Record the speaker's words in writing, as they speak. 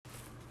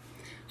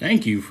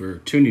Thank you for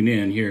tuning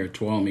in here at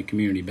Tuolumne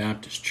Community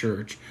Baptist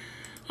Church.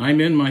 I'm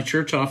in my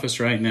church office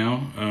right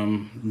now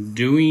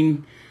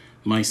doing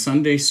my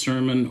Sunday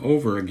sermon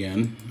over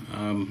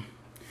again.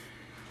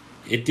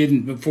 It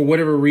didn't, for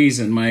whatever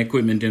reason, my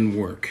equipment didn't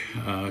work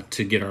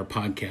to get our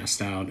podcast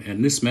out.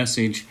 And this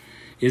message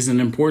is an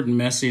important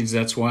message.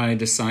 That's why I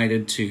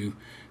decided to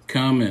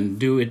come and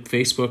do it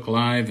Facebook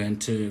Live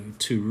and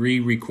to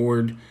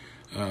re-record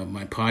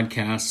my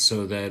podcast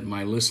so that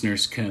my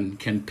listeners can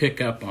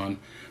pick up on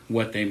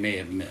what they may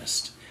have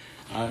missed.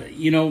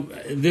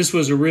 This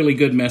was a really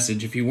good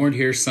message. If you weren't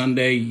here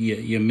Sunday,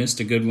 you missed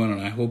a good one, and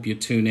I hope you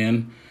tune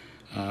in.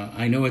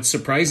 I know it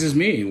surprises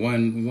me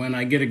when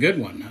I get a good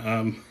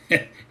one.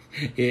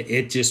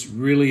 It just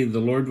really, the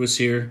Lord was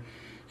here,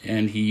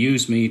 and He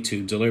used me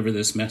to deliver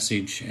this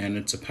message, and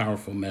it's a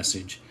powerful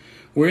message.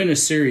 We're in a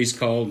series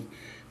called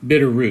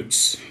Bitter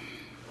Roots.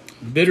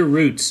 Bitter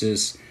roots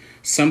is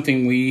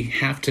something we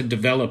have to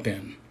develop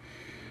in.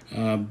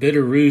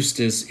 Bitter root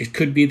it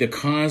could be the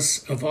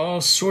cause of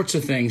all sorts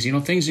of things,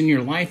 things in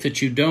your life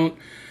that you don't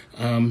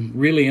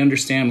really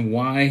understand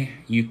why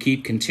you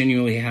keep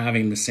continually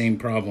having the same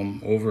problem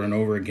over and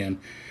over again.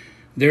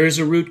 There is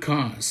a root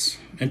cause.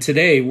 And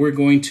today we're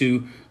going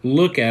to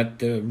look at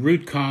the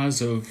root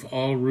cause of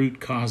all root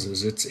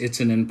causes. It's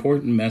an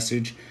important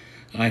message.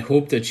 I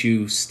hope that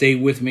you stay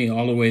with me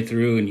all the way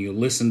through and you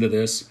listen to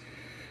this.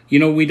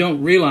 We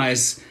don't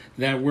realize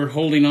that we're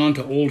holding on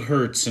to old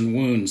hurts and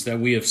wounds that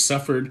we have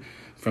suffered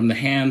from the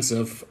hands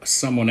of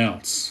someone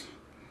else.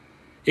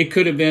 It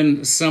could have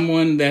been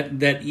someone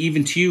that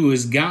even to you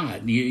is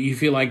God. You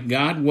feel like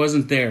God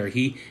wasn't there.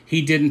 He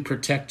didn't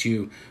protect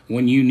you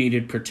when you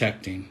needed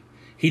protecting.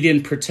 He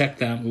didn't protect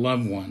that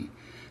loved one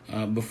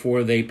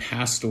before they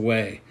passed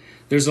away.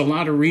 There's a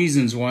lot of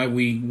reasons why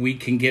we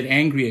can get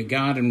angry at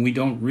God and we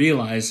don't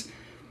realize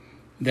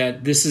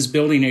that this is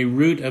building a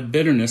root of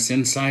bitterness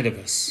inside of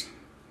us.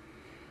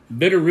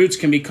 Bitter roots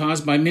can be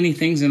caused by many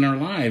things in our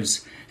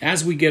lives.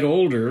 As we get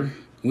older,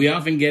 we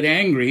often get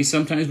angry.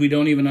 Sometimes we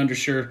don't even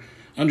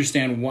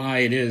understand why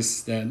it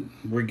is that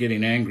we're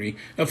getting angry.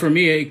 For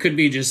me, it could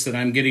be just that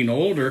I'm getting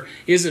older.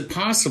 Is it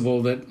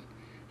possible that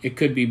it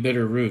could be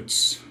bitter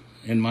roots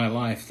in my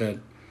life that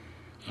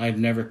I've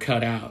never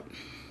cut out?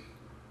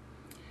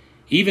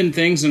 Even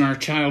things in our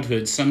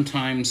childhood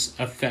sometimes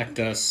affect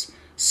us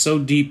so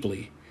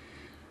deeply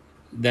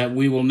that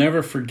we will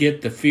never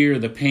forget the fear,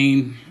 the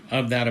pain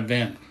of that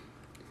event.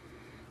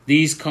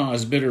 These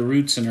cause bitter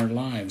roots in our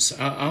lives.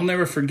 I'll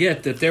never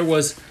forget that there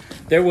was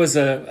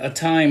a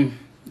time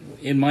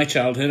in my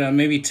childhood,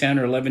 maybe 10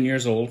 or 11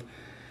 years old,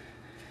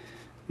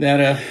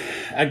 that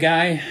a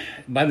guy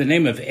by the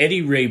name of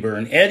Eddie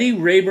Rayburn. Eddie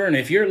Rayburn,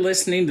 if you're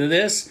listening to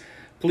this,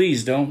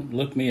 please don't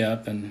look me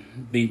up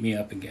and beat me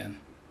up again.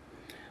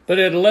 But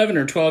at 11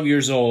 or 12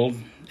 years old,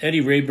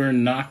 Eddie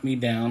Rayburn knocked me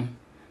down.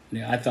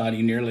 I thought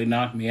he nearly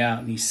knocked me out,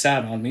 and he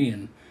sat on me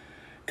and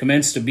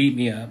commenced to beat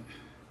me up.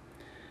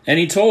 And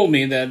he told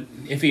me that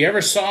if he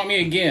ever saw me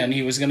again,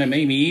 he was going to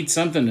make me eat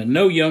something that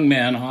no young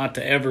man ought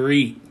to ever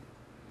eat.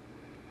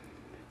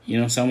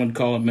 Some would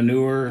call it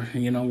manure,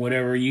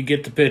 whatever. You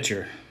get the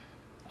picture.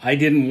 I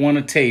didn't want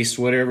to taste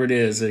whatever it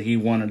is that he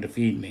wanted to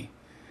feed me.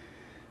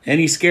 And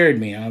he scared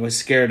me. I was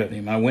scared of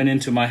him. I went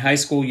into my high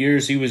school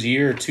years. He was a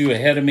year or two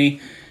ahead of me.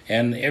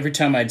 And every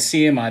time I'd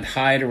see him, I'd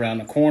hide around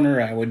the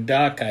corner. I would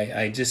duck.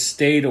 I just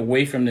stayed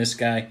away from this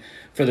guy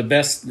for the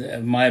best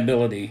of my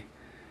ability.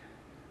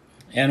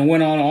 And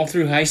went on all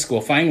through high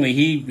school. Finally,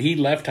 he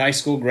left high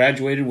school,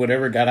 graduated,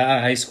 whatever, got out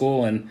of high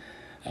school. And,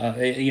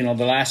 the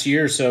last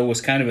year or so was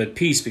kind of at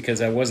peace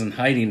because I wasn't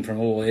hiding from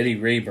old Eddie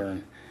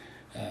Rayburn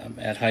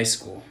at high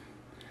school.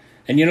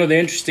 And, the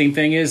interesting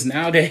thing is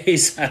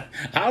nowadays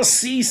I'll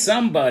see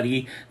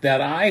somebody that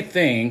I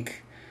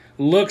think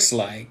looks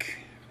like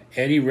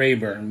Eddie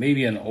Rayburn,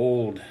 maybe an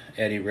old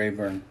Eddie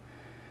Rayburn.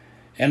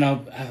 And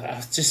I'll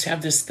just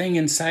have this thing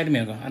inside of me.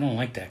 I go, I don't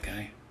like that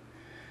guy.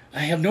 I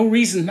have no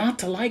reason not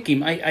to like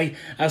him.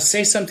 I'll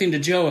say something to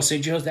Joe. I'll say,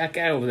 Joe, that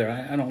guy over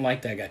there, I don't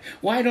like that guy.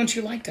 Why don't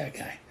you like that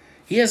guy?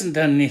 He hasn't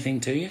done anything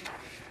to you.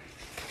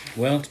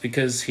 Well, it's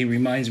because he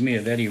reminds me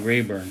of Eddie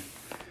Rayburn.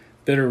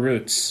 Bitter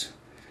roots.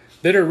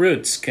 Bitter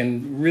roots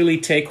can really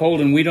take hold,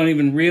 and we don't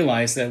even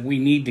realize that we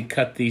need to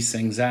cut these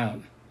things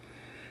out.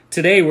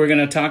 Today, we're going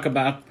to talk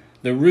about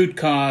the root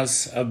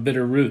cause of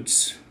bitter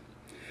roots.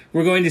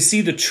 We're going to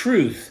see the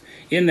truth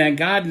in that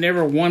God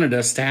never wanted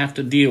us to have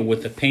to deal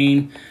with the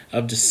pain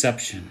of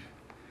deception.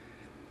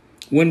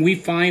 When we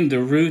find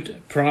the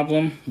root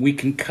problem, we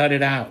can cut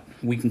it out.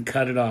 We can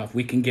cut it off.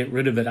 We can get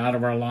rid of it out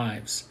of our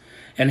lives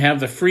and have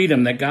the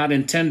freedom that God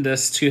intended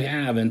us to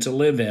have and to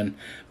live in.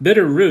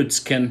 Bitter roots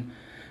can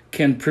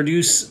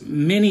produce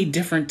many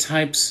different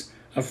types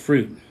of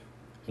fruit.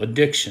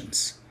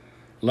 Addictions,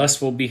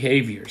 lustful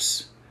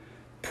behaviors,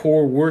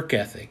 poor work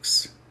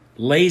ethics,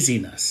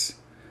 laziness,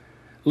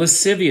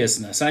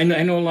 lasciviousness. I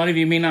know a lot of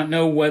you may not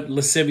know what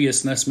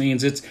lasciviousness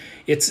means. It's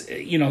just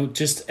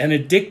an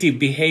addictive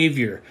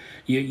behavior.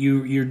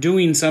 You're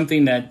doing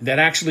something that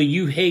actually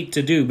you hate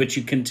to do, but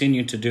you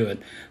continue to do it.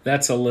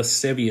 That's a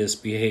lascivious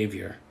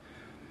behavior.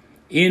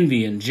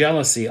 envy and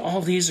jealousy.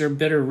 All these are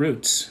bitter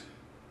roots.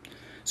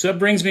 So that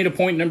brings me to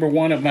point number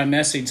 1 of my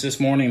message this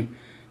morning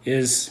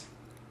is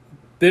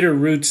bitter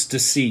roots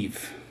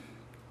deceive.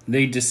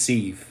 They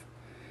deceive.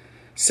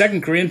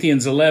 2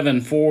 Corinthians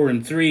 11, 4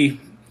 and 3,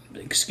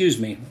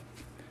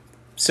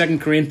 2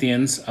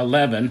 Corinthians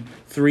 11,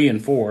 3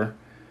 and 4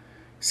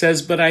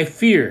 says, "But I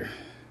fear,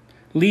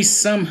 lest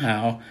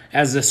somehow,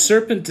 as the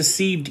serpent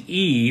deceived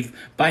Eve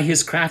by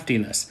his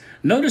craftiness."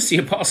 Notice the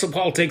Apostle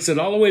Paul takes it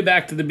all the way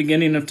back to the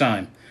beginning of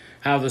time.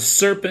 How the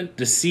serpent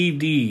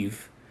deceived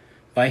Eve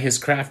by his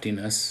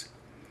craftiness.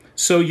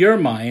 "So your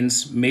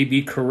minds may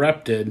be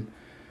corrupted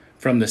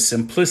from the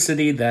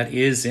simplicity that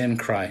is in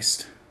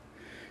Christ."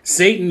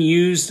 Satan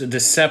used a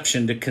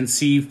deception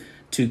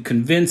to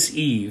convince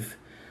Eve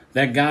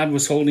that God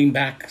was holding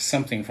back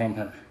something from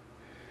her.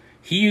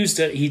 He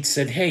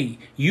said, hey,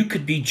 you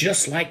could be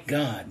just like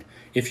God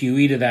if you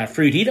eat of that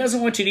fruit. He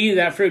doesn't want you to eat of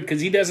that fruit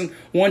because he doesn't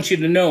want you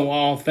to know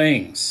all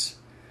things.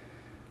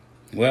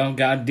 Well,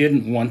 God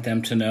didn't want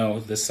them to know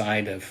the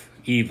side of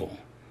evil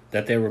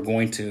that they were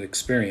going to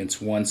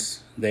experience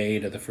once they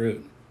ate of the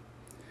fruit.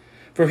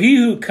 "For he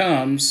who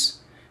comes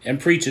and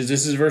preaches,"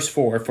 this is verse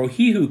 4, "for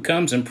he who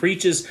comes and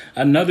preaches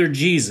another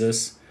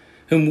Jesus,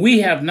 whom we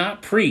have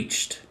not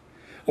preached,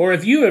 or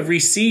if you have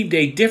received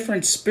a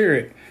different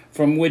spirit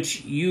from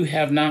which you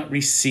have not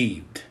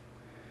received,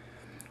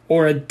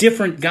 or a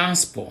different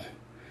gospel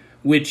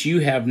which you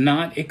have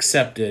not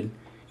accepted,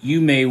 you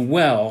may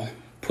well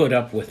put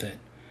up with it."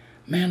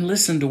 Man,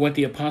 listen to what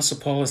the Apostle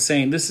Paul is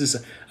saying. This is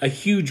a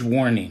huge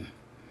warning.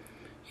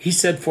 He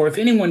said, for if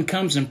anyone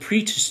comes and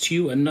preaches to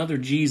you another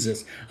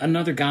Jesus,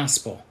 another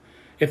gospel,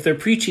 if they're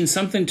preaching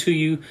something to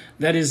you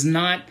that is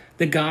not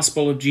the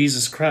gospel of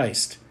Jesus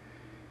Christ,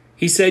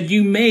 he said,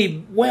 you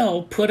may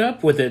well put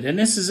up with it. And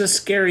this is a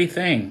scary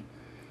thing.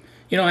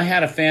 You know, I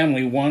had a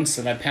family once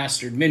that I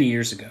pastored many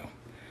years ago.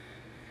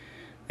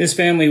 This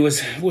family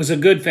was a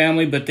good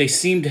family, but they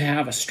seemed to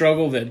have a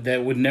struggle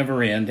that would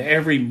never end.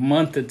 Every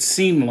month it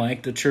seemed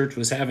like the church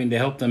was having to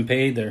help them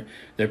pay their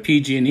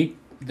PG&E,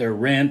 their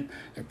rent,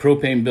 their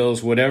propane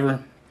bills,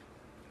 whatever.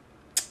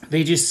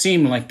 They just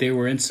seemed like they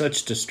were in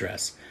such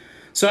distress.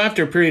 So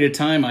after a period of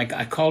time,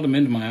 I called them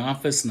into my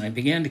office and I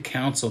began to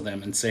counsel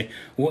them and say,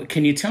 "What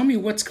can you tell me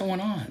what's going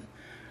on?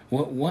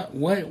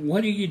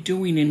 What are you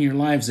doing in your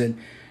lives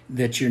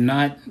that you're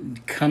not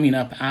coming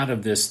up out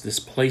of this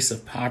place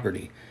of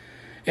poverty?"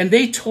 And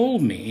they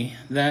told me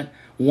that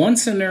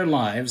once in their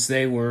lives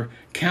they were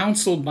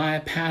counseled by a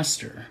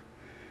pastor,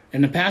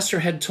 and the pastor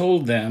had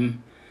told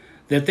them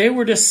that they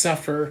were to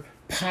suffer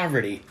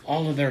poverty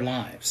all of their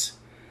lives,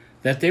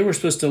 that they were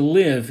supposed to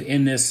live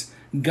in this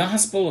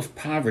gospel of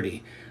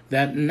poverty,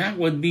 that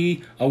would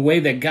be a way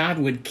that God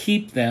would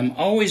keep them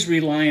always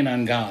relying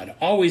on God,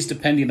 always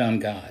depending on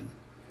God.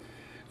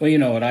 Well, you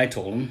know what I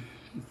told them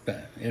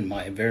in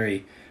my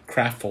very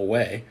craftful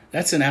way?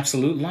 That's an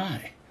absolute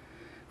lie.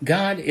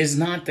 God is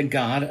not the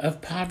God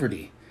of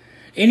poverty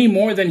any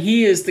more than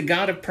he is the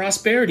God of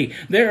prosperity.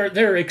 There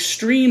are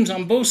extremes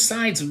on both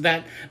sides of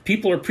that.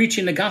 People are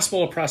preaching the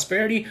gospel of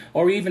prosperity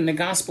or even the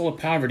gospel of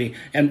poverty.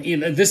 And you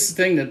know, this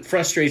thing that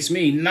frustrates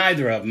me,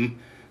 neither of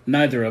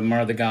them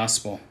are the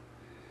gospel.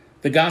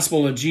 The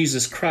gospel of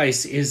Jesus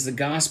Christ is the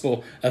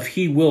gospel of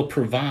he will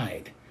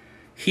provide.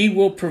 He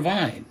will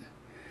provide.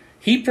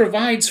 He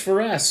provides for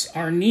us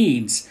our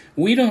needs.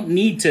 We don't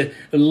need to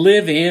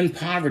live in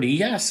poverty.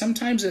 Yeah,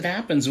 sometimes it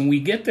happens and we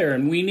get there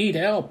and we need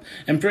help.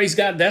 And praise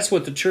God, that's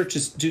what the church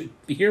is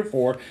here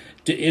for,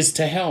 is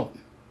to help.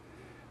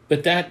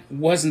 But that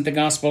wasn't the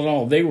gospel at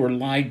all. They were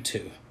lied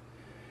to.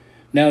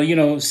 Now, you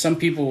know, some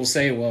people will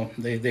say, well,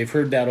 they've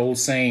heard that old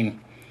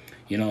saying,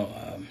 you know,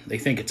 they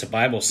think it's a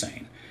Bible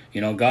saying,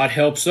 you know, God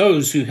helps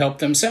those who help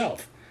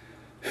themselves.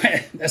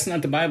 That's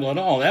not the Bible at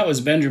all. That was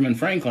Benjamin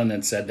Franklin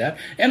that said that.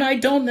 And I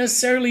don't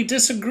necessarily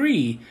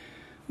disagree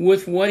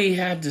with what he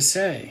had to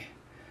say.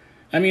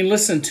 I mean,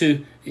 listen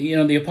to, you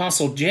know, the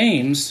Apostle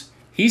James.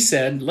 He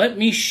said, let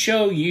me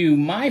show you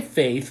my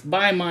faith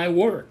by my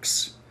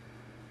works.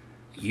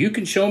 You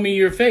can show me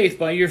your faith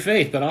by your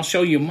faith, but I'll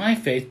show you my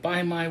faith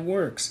by my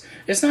works.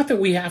 It's not that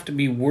we have to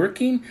be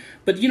working,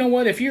 but you know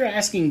what? If you're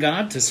asking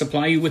God to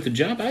supply you with a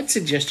job, I'd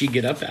suggest you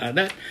get up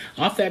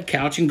off that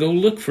couch and go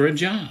look for a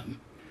job.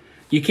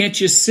 You can't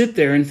just sit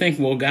there and think,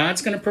 well,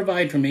 God's going to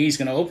provide for me. He's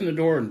going to open the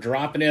door and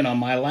drop it in on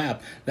my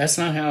lap. That's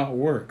not how it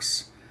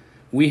works.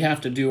 We have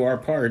to do our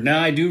part.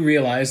 Now, I do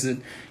realize that,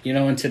 you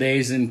know, in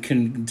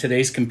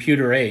today's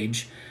computer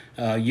age,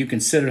 you can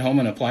sit at home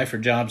and apply for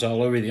jobs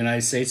all over the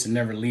United States and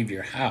never leave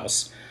your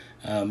house.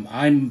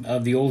 I'm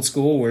of the old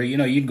school where, you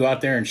know, you'd go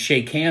out there and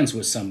shake hands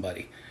with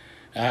somebody.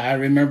 I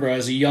remember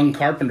as a young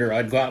carpenter,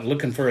 I'd go out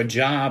looking for a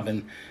job,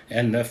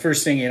 and the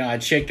first thing, you know,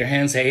 I'd shake their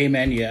hand and say, hey,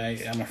 man,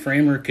 I'm a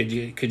framer. Could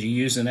you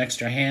use an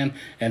extra hand?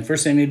 And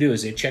first thing they do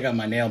is they check out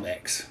my nail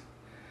bags.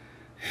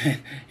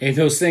 Hey,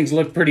 those things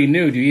look pretty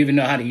new. Do you even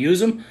know how to use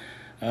them?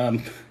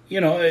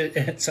 You know,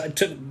 I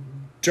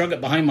drug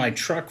it behind my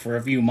truck for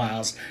a few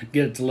miles,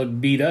 get it to look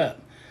beat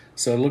up.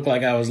 So it looked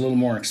like I was a little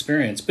more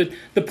experienced. But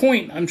the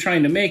point I'm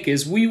trying to make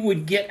is we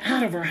would get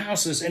out of our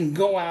houses and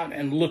go out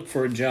and look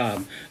for a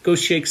job. Go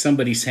shake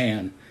somebody's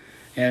hand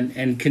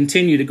and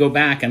continue to go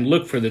back and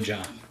look for the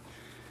job.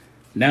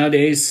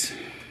 Nowadays,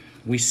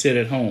 we sit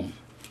at home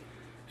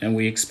and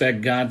we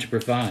expect God to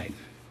provide.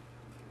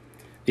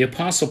 The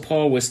Apostle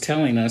Paul was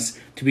telling us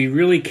to be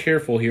really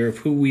careful here of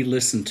who we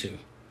listen to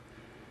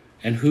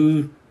and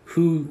who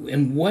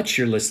and what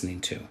you're listening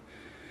to.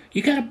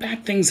 You got to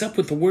back things up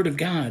with the Word of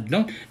God.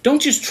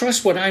 Don't just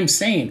trust what I'm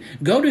saying.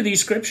 Go to these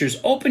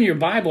scriptures, open your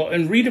Bible,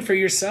 and read it for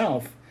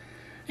yourself,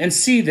 and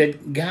see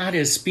that God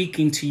is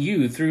speaking to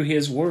you through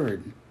His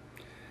Word.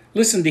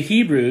 Listen to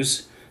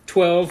Hebrews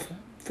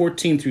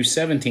 12:14 through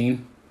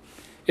 17.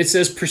 It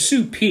says,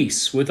 "Pursue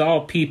peace with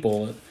all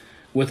people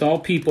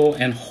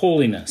and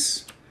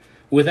holiness,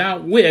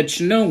 without which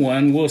no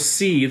one will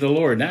see the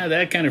Lord." Now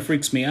that kind of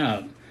freaks me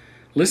out.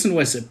 Listen to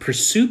what it said: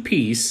 "Pursue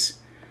peace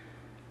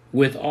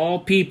with all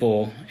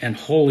people and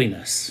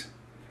holiness,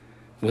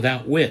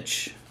 without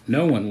which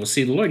no one will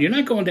see the Lord." You're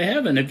not going to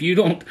heaven if you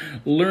don't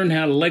learn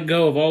how to let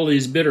go of all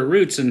these bitter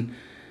roots and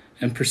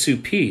pursue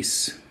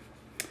peace.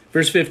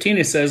 Verse 15,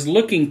 it says,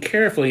 "Looking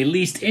carefully,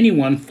 lest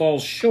anyone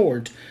falls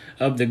short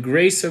of the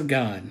grace of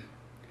God,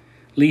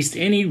 lest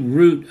any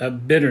root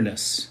of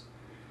bitterness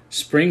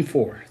spring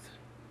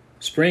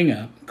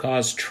up,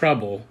 cause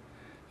trouble.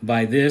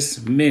 By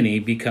this many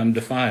become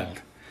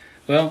defiled."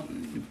 Well,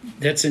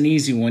 that's an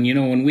easy one. You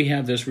know, when we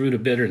have this root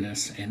of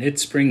bitterness and it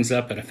springs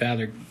up at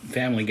a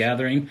family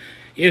gathering,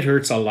 it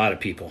hurts a lot of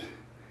people.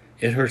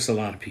 It hurts a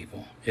lot of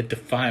people. It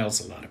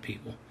defiles a lot of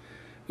people.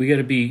 We got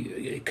to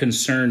be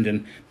concerned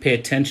and pay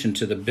attention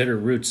to the bitter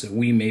roots that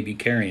we may be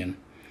carrying.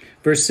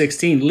 Verse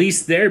 16,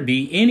 "Lest there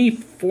be any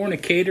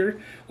fornicator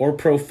or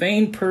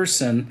profane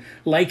person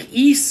like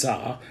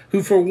Esau,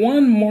 who for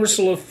one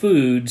morsel of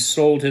food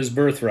sold his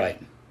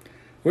birthright."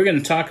 We're going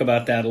to talk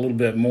about that a little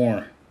bit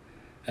more.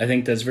 I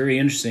think that's very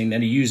interesting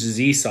that he uses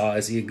Esau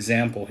as the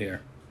example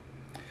here.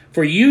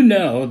 "For you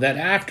know that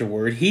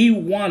afterward he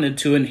wanted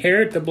to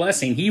inherit the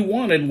blessing." He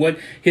wanted what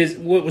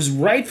was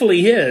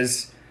rightfully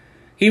his.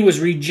 He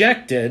was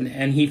rejected,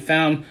 and he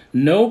found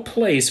no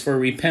place for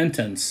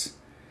repentance,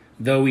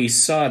 though he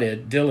sought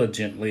it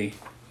diligently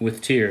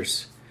with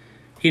tears.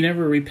 He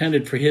never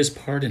repented for his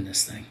part in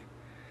this thing.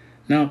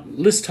 Now,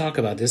 let's talk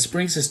about this. This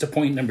brings us to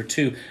point number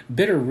 2.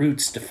 Bitter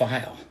roots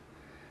defile.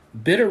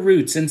 Bitter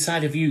roots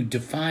inside of you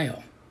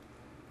defile.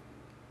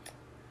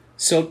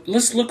 So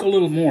let's look a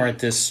little more at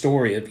this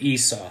story of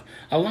Esau.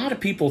 A lot of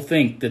people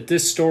think that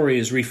this story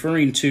is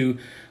referring to,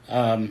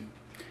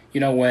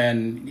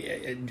 when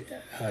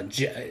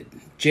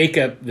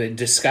Jacob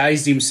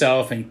disguised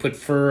himself and put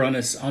fur on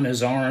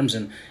his arms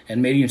and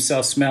made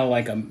himself smell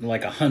like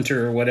a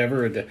hunter or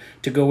whatever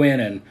to go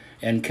in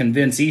and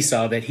convince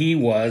Esau that he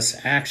was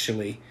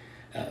actually,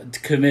 to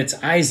convince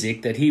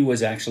Isaac that he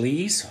was actually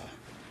Esau.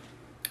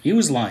 He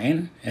was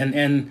lying,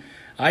 and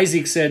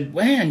Isaac said,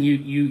 "Man,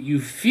 you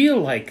feel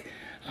like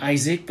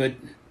Isaac, but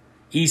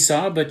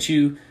Esau, but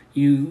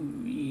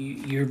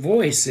your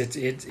voice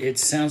it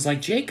sounds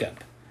like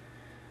Jacob."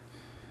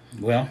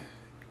 Well,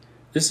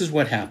 this is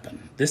what happened.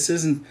 This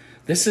isn't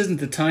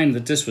the time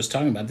that this was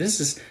talking about. This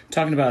is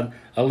talking about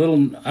a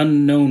little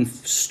unknown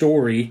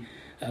story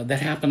that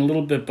happened a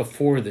little bit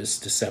before this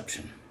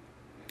deception.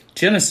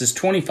 Genesis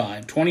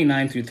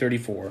 25:29 through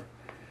 34.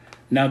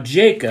 "Now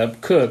Jacob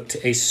cooked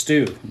a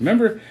stew."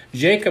 Remember,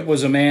 Jacob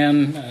was a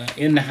man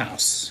in the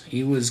house.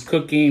 He was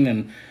cooking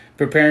and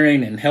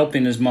preparing and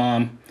helping his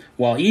mom,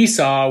 while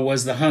Esau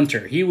was the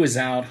hunter. He was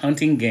out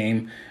hunting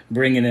game,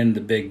 bringing in the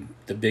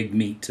big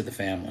meat to the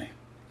family.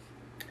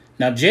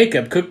 "Now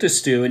Jacob cooked a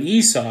stew, and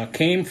Esau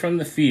came from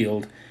the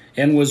field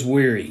and was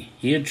weary.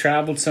 He had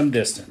traveled some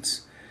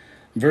distance."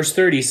 Verse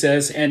 30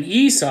 says, "And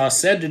Esau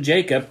said to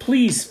Jacob,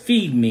 'Please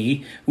feed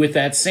me with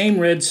that same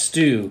red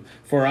stew,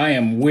 for I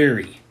am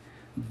weary.'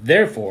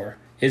 Therefore,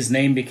 his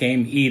name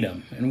became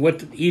Edom." And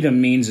what Edom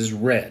means is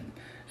red.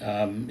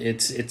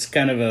 It's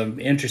kind of an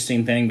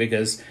interesting thing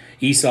because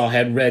Esau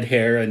had red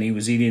hair and he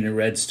was eating a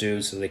red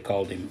stew, so they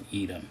called him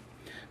Edom.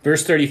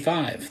 Verse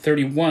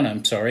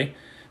 31,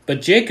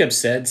 "But Jacob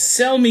said,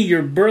 'Sell me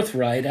your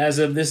birthright as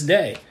of this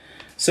day.'"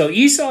 So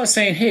Esau is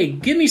saying, "Hey,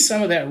 give me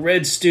some of that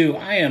red stew.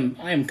 I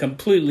am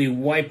completely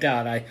wiped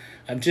out.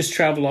 I've just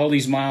traveled all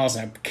these miles.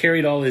 I've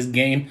carried all this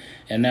game,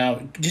 and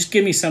now just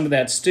give me some of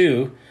that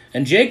stew."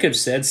 And Jacob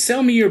said,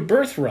 "Sell me your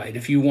birthright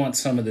if you want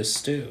some of this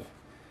stew."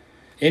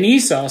 And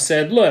Esau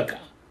said, "Look,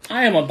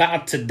 I am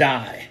about to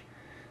die.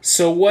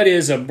 So what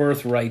is a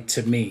birthright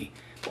to me?"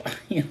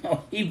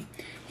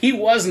 He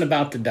wasn't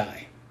about to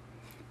die,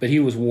 but he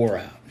was wore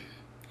out.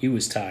 He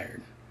was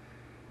tired.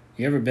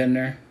 You ever been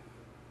there?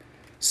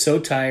 So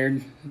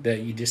tired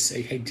that you just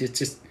say, "Hey,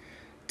 just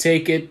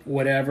take it,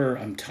 whatever.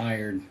 I'm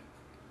tired.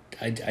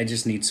 I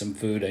just need some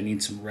food. I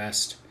need some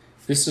rest."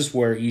 This is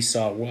where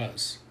Esau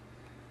was.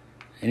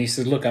 And he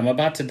said, "Look, I'm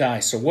about to die,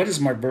 so what is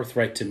my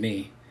birthright to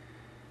me?"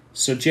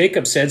 So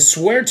Jacob said,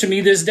 "Swear to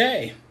me this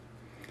day."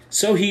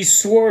 So he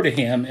swore to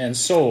him and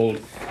sold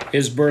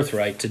his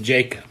birthright to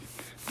Jacob.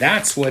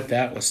 That's what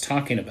that was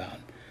talking about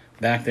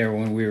back there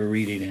when we were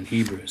reading in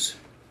Hebrews.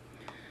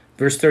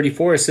 Verse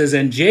 34, it says,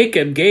 And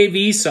Jacob gave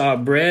Esau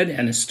bread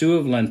and a stew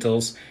of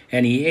lentils,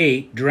 and he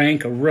ate,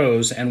 drank,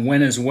 arose, and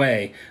went his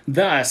way.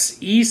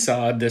 Thus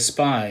Esau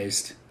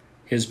despised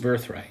his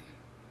birthright.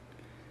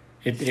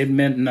 It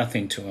meant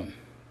nothing to him.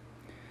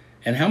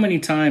 And how many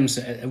times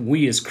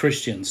we as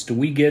Christians do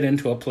we get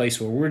into a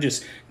place where we're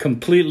just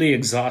completely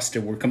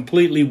exhausted, we're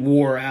completely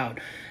wore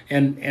out,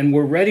 and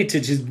we're ready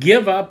to just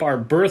give up our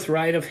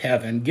birthright of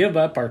heaven, give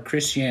up our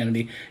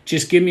Christianity,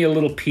 just give me a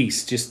little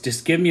peace,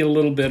 just give me a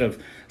little bit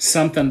of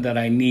something that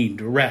I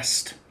need,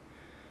 rest.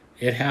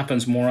 It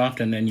happens more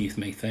often than you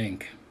may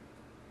think.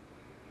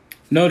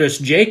 Notice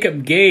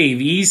Jacob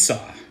gave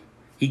Esau.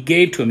 He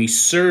gave to him, he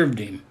served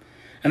him.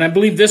 And I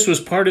believe this was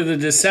part of the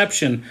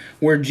deception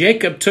where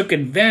Jacob took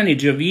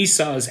advantage of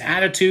Esau's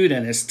attitude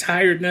and his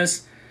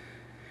tiredness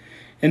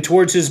and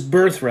towards his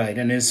birthright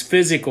and his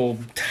physical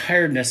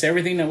tiredness,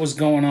 everything that was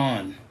going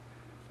on.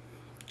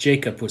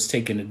 Jacob was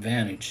taking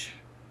advantage.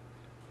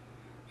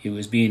 He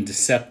was being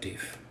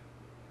deceptive.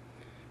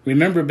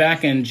 Remember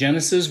back in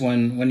Genesis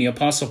when the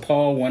Apostle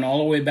Paul went all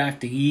the way back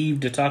to Eve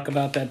to talk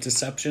about that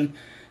deception?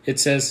 It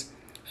says,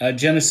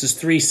 Genesis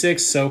 3:6,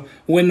 so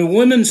when the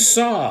woman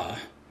saw,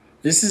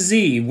 this is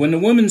Eve, when the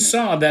woman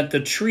saw that the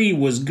tree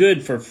was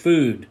good for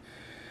food,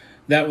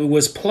 that it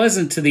was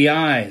pleasant to the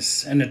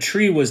eyes, and the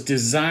tree was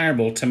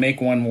desirable to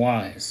make one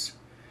wise,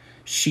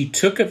 she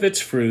took of its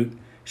fruit,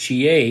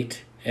 she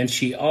ate, and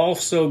she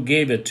also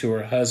gave it to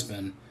her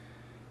husband,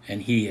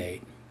 and he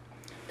ate.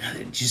 Now,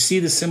 did you see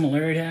the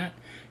similarity to that?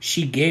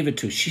 She gave it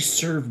to, she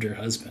served her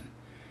husband.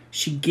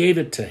 She gave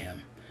it to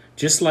him,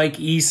 just like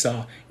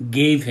Esau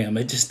gave him.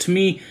 It just, to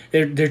me,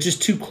 they're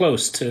just too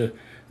close to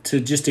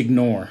just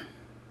ignore.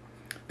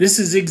 This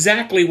is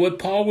exactly what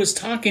Paul was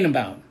talking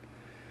about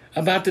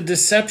the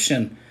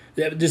deception.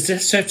 The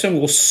deception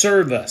will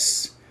serve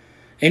us.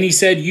 And he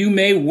said, you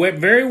may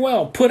very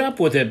well put up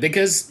with it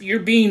because you're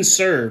being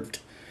served.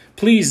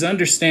 Please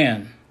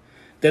understand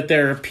that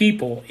there are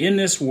people in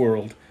this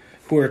world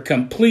who are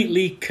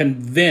completely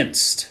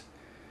convinced,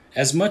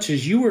 as much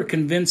as you were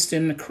convinced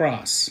in the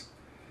cross,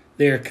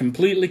 they are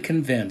completely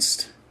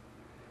convinced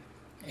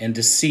and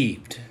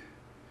deceived.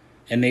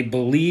 And they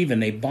believe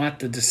and they bought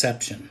the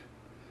deception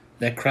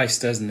that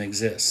Christ doesn't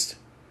exist,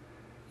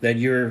 that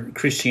your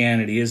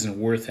Christianity isn't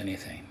worth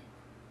anything.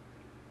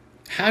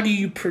 How do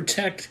you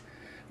protect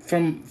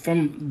from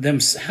them?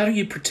 How do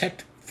you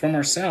protect from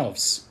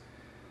ourselves?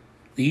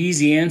 The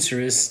easy answer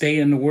is stay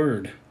in the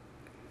Word.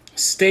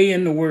 Stay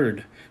in the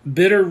Word.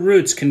 Bitter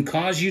roots can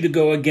cause you to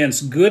go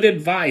against good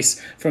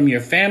advice from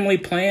your family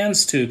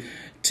plans to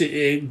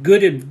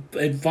good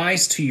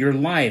advice to your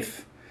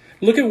life.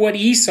 Look at what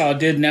Esau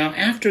did now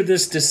after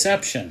this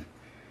deception.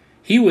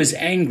 He was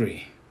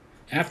angry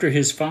after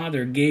his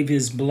father gave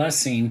his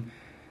blessing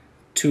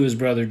to his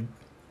brother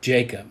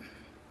Jacob.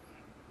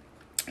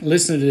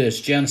 Listen to this,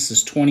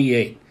 Genesis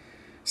 28,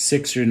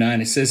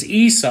 6-9. It says,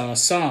 Esau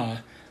saw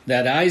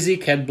that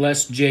Isaac had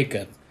blessed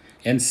Jacob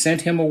and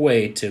sent him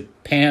away to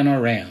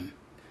Pan-aram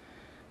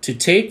to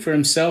take for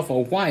himself a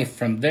wife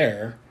from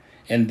there,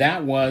 and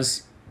that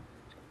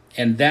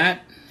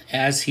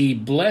as he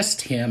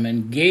blessed him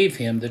and gave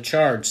him the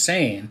charge,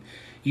 saying,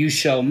 You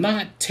shall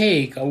not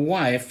take a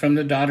wife from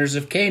the daughters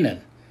of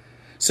Canaan.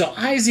 So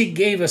Isaac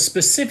gave a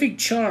specific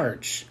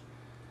charge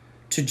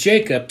to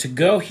Jacob to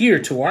go here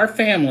to our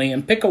family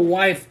and pick a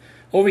wife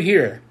over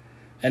here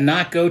and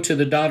not go to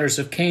the daughters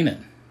of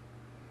Canaan.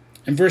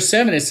 In verse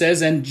 7 it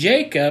says, And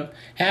Jacob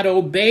had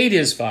obeyed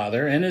his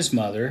father and his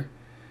mother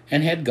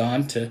and had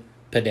gone to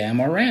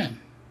Padan-aram.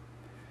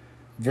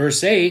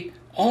 Verse 8,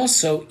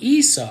 Also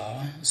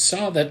Esau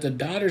saw that the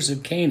daughters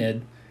of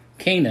Canaan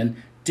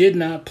did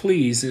not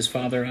please his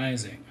father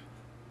Isaac.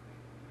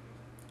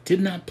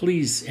 Did not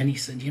please. And he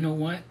said, you know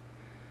what?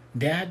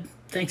 Dad,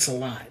 thanks a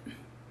lot.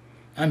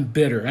 I'm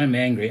bitter. I'm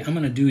angry. I'm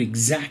going to do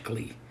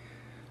exactly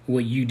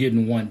what you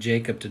didn't want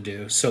Jacob to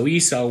do. So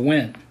Esau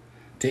went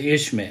to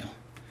Ishmael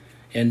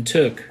and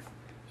took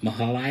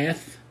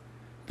Mahalath,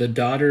 the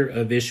daughter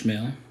of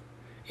Ishmael,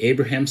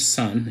 Abraham's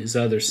son, his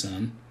other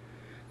son,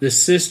 the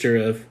sister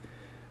of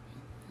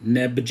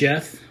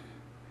Nebajoth,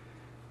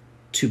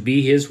 to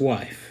be his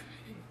wife,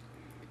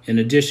 in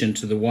addition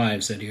to the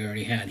wives that he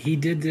already had. He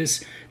did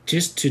this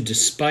just to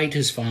despite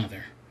his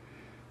father.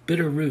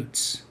 Bitter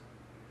roots.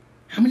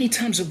 How many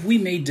times have we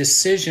made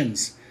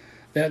decisions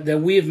that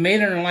we have made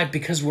in our life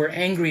because we're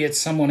angry at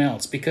someone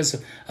else, because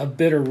of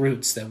bitter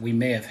roots that we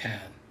may have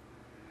had?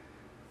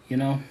 You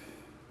know,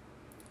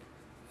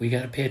 we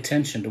got to pay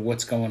attention to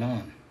what's going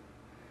on.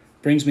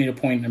 Brings me to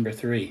point number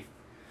 3.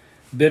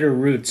 Bitter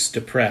roots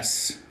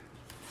depress.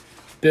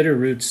 Bitter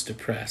roots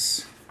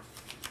depress.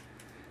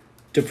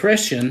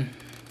 Depression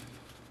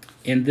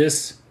in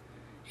this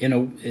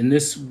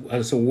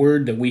is a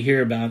word that we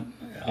hear about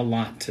a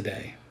lot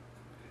today.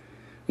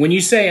 When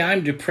you say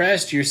I'm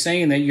depressed, you're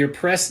saying that you're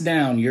pressed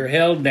down, you're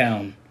held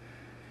down.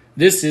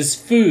 This is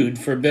food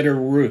for bitter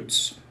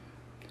roots.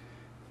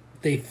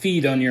 They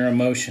feed on your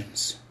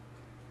emotions.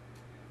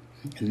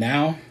 And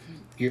now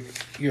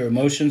your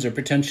emotions are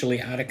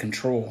potentially out of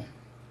control.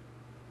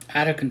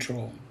 Out of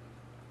control.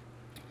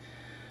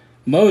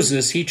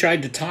 Moses, he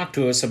tried to talk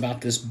to us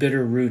about this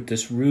bitter root,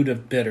 this root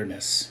of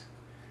bitterness,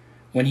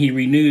 when he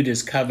renewed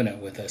his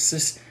covenant with us.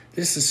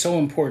 This is so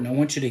important. I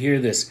want you to hear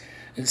this.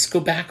 Let's go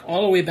back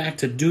all the way back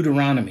to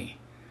Deuteronomy.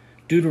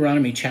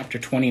 Deuteronomy chapter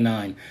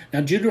 29.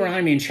 Now,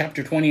 Deuteronomy in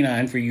chapter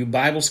 29, for you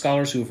Bible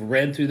scholars who have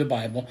read through the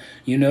Bible,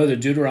 you know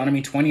that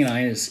Deuteronomy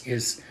 29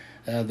 is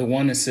the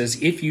one that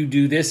says, if you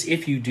do this,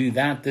 if you do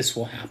that, this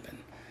will happen.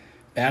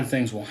 Bad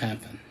things will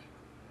happen.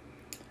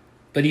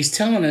 But he's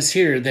telling us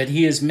here that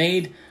he has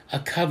made a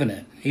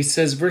covenant. He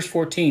says, verse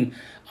 14,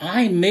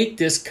 I make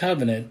this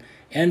covenant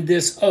and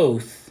this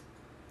oath,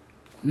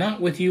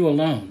 not with you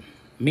alone,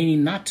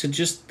 meaning not to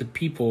just the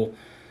people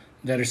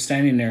that are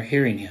standing there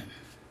hearing him.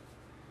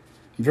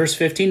 Verse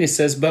 15, it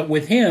says, but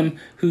with him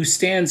who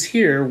stands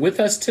here with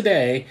us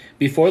today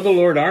before the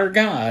Lord our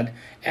God,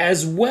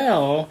 as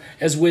well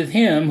as with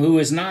him who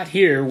is not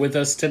here with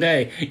us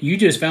today. You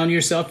just found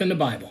yourself in the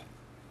Bible.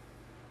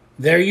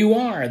 There you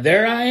are.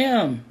 There I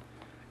am.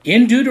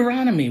 In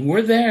Deuteronomy,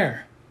 we're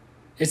there.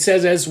 It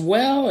says, as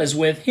well as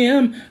with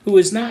him who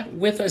is not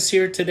with us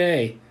here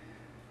today.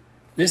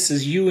 This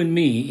is you and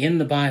me in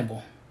the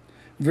Bible.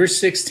 Verse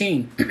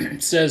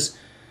 16 says,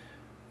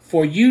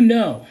 for you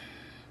know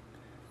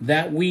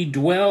that we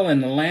dwell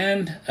in the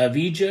land of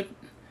Egypt,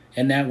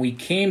 and that we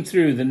came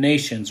through the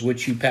nations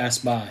which you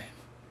passed by.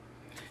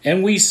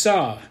 And we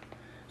saw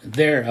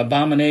their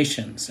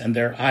abominations and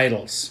their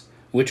idols,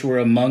 which were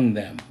among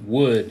them,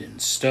 wood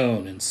and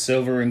stone and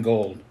silver and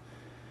gold,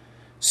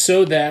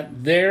 so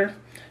that there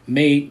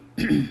may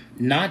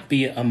not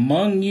be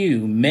among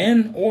you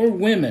men or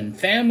women,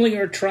 family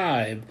or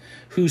tribe,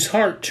 whose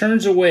heart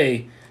turns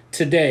away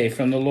today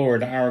from the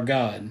Lord our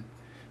God,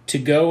 to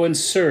go and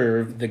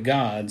serve the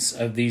gods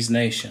of these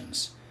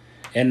nations,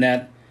 and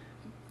that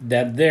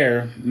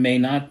there may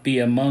not be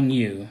among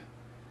you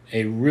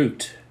a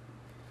root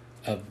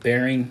of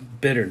bearing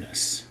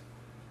bitterness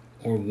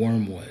or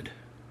wormwood.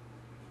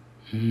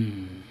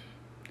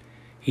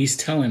 He's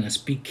telling us,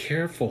 be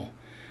careful.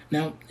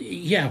 Now,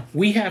 yeah,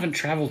 we haven't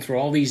traveled through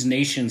all these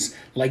nations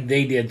like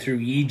they did through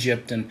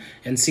Egypt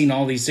and seen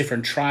all these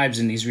different tribes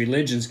and these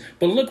religions,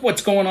 but look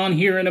what's going on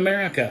here in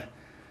America.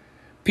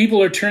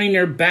 People are turning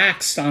their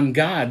backs on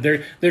God.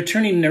 They're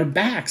turning their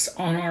backs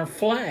on our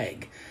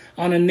flag,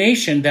 on a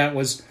nation that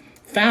was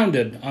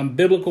founded on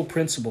biblical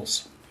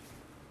principles.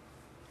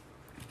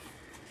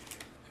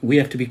 We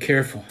have to be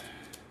careful.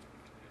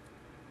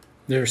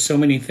 There are so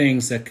many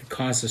things that could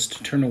cause us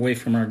to turn away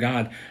from our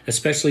God,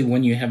 especially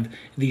when you have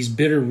these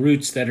bitter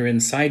roots that are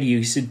inside of you.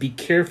 He said, be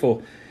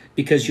careful,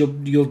 because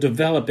you'll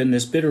develop in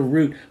this bitter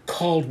root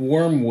called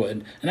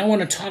wormwood. And I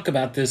want to talk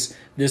about this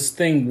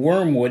thing,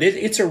 wormwood.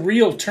 It's a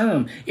real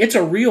term. It's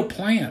a real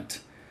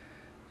plant.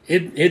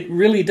 It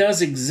really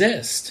does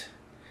exist.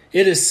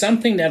 It is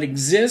something that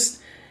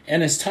exists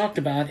and is talked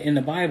about in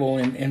the Bible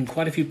in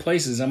quite a few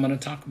places. I'm going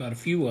to talk about a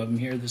few of them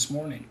here this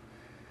morning.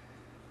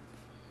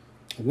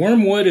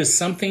 Wormwood is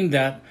something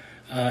that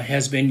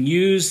has been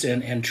used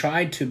and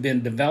tried to be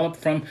developed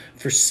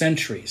for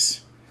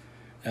centuries.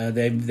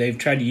 They've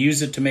tried to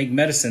use it to make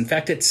medicine. In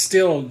fact, it's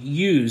still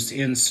used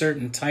in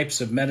certain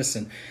types of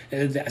medicine.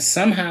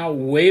 Somehow,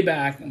 way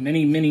back,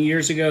 many, many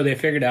years ago, they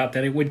figured out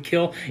that it would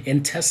kill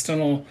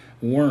intestinal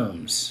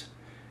worms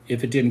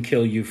if it didn't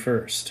kill you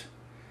first.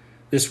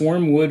 This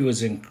wormwood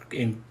was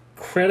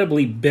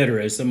incredibly bitter.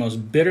 It's the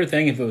most bitter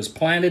thing. If it was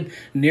planted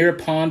near a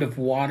pond of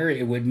water,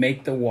 it would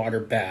make the water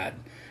bad.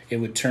 It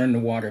would turn the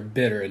water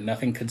bitter, and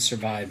nothing could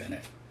survive in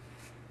it.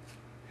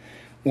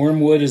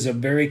 Wormwood is a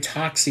very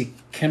toxic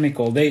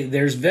chemical.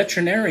 There's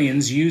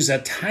veterinarians use a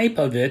type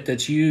of it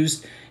that's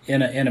used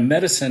in a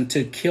medicine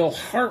to kill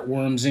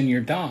heartworms in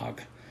your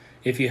dog.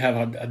 If you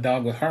have a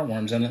dog with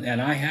heartworms,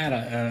 and I had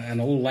an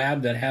old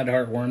lab that had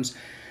heartworms,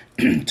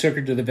 took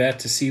her to the vet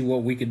to see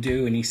what we could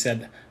do, and he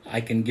said, I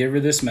can give her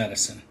this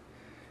medicine.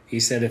 He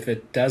said if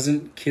it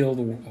doesn't kill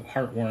the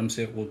heartworms,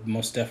 it will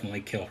most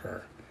definitely kill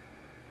her,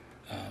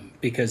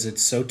 because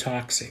it's so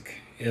toxic.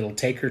 It'll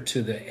take her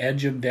to the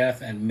edge of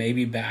death and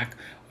maybe back,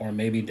 or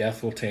maybe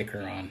death will take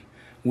her on.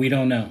 We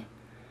don't know.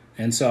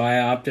 And so I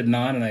opted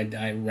not, and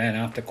I ran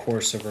out the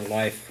course of her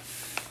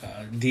life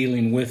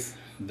dealing with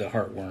the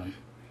heartworm.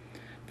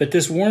 But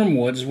this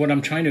wormwood, is what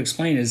I'm trying to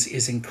explain,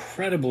 is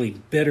incredibly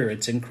bitter.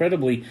 It's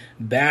incredibly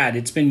bad.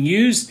 It's been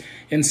used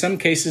in some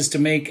cases to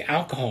make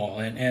alcohol,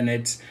 and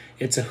it's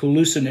a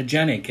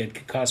hallucinogenic. It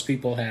could cause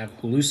people to have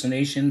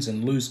hallucinations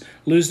and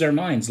lose their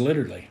minds,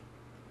 literally.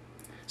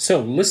 So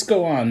let's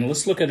go on.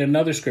 Let's look at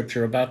another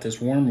scripture about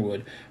this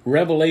wormwood.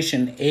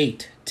 Revelation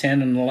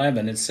 8:10 and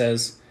 11. It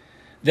says,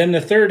 Then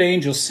the third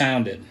angel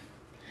sounded,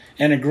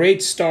 and a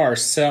great star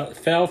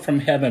fell from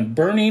heaven,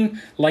 burning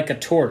like a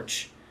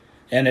torch,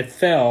 and it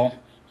fell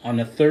on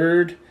a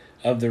third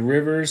of the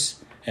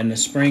rivers and the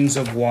springs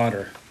of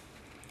water.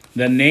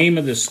 The name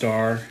of the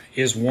star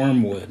is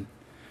Wormwood.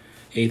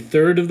 A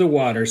third of the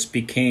waters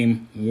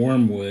became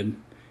wormwood,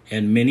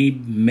 and many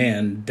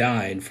men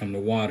died from the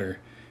water,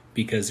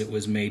 because it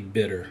was made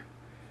bitter.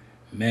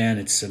 Man,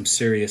 it's some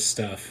serious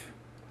stuff.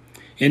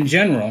 In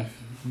general,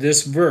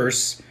 this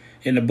verse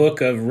in the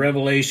book of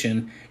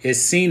Revelation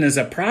is seen as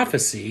a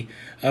prophecy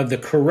of the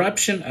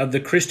corruption of the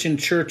Christian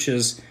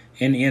churches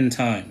in end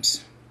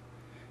times.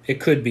 It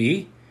could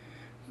be.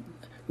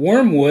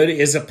 Wormwood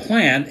is a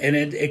plant and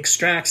it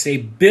extracts a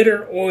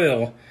bitter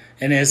oil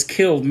and has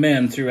killed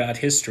men throughout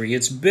history.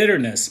 Its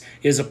bitterness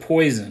is a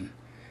poison.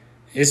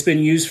 It's been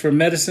used for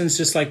medicines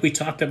just like we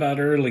talked about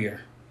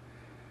earlier.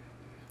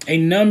 A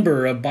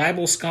number of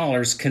Bible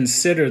scholars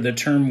consider the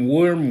term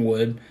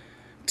wormwood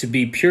to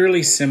be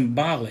purely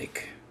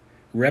symbolic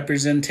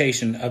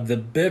representation of the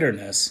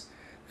bitterness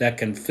that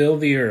can fill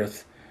the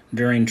earth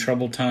during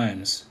troubled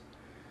times.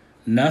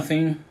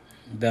 Nothing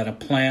that a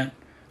plant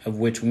of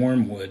which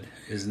wormwood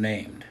is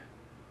named.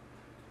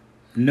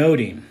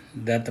 Noting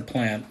that the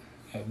plant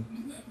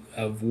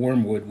of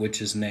wormwood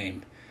which is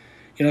named.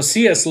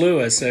 C.S.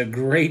 Lewis, a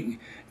great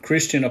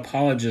Christian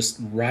apologist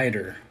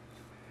writer,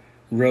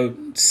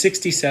 wrote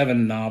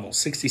 67 novels,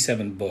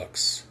 67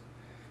 books.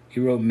 He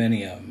wrote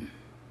many of them.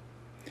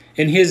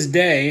 In his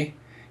day,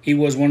 he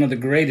was one of the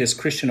greatest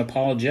Christian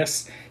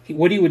apologists.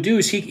 What he would do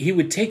is he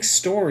would take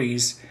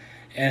stories,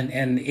 and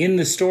in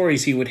the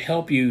stories he would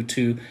help you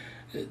to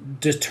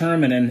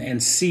determine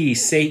and see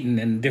Satan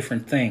in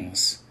different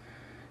things,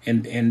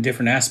 in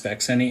different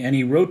aspects. And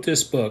he wrote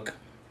this book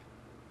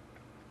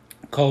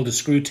called The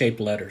Screwtape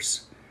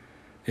Letters.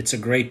 It's a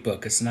great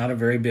book. It's not a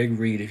very big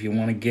read. If you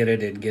want to get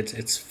it,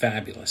 it's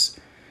fabulous.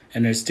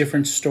 And there's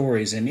different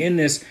stories. And in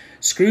this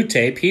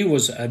Screwtape, he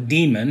was a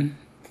demon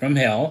from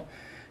hell,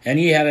 and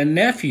he had a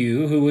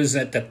nephew who was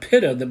at the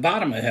pit of the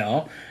bottom of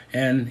hell,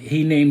 and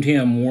he named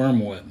him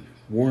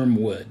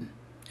Wormwood.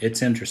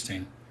 It's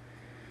interesting.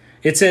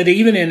 It said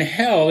even in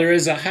hell there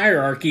is a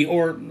hierarchy,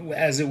 or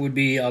as it would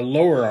be a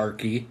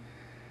lowerarchy,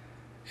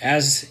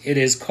 as it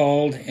is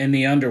called in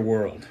the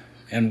underworld,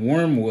 and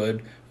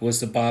Wormwood was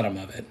the bottom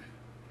of it.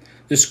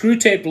 The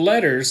Screwtape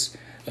Letters,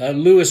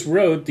 Lewis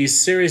wrote these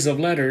series of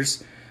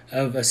letters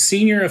of a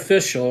senior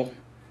official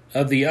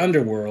of the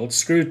underworld,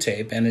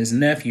 Screwtape, and his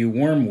nephew,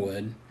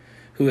 Wormwood,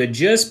 who had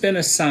just been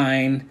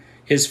assigned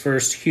his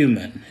first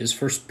human, his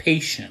first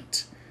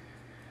patient,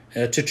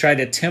 to try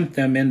to tempt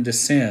them into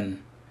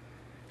sin.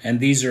 And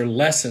these are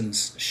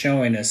lessons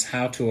showing us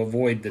how to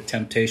avoid the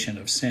temptation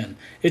of sin.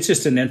 It's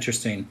just an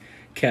interesting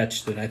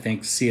catch that I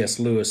think C.S.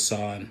 Lewis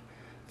saw and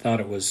thought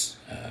it was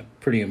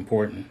pretty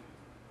important.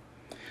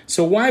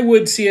 So why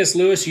would C.S.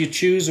 Lewis you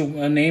choose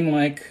a name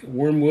like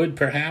wormwood,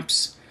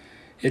 perhaps?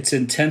 It's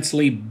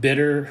intensely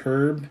bitter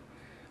herb,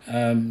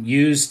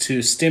 used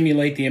to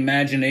stimulate the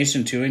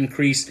imagination, to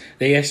increase,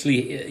 they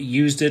actually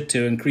used it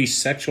to increase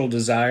sexual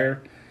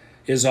desire,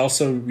 is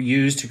also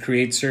used to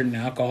create certain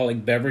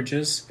alcoholic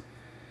beverages.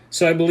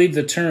 So I believe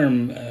the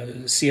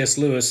term, C.S.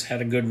 Lewis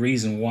had a good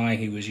reason why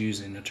he was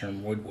using the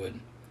term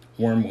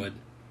wormwood.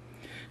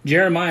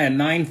 Jeremiah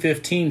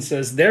 9:15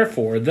 says,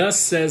 "Therefore, thus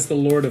says the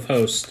Lord of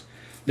hosts,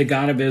 the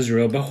God of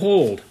Israel,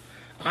 behold,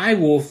 I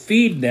will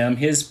feed them,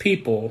 his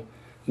people,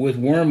 with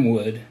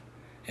wormwood,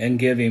 and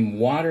give him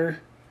water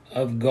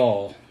of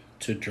gall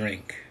to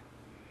drink."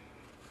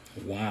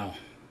 Wow.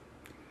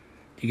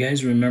 Do you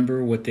guys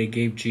remember what they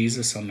gave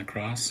Jesus on the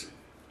cross?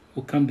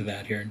 We'll come to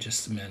that here in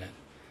just a minute.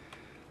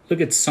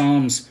 Look at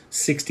Psalms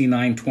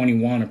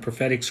 69:21, a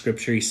prophetic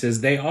scripture. He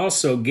says, "They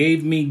also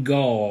gave me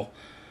gall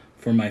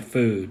for my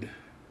food,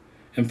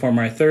 and for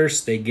my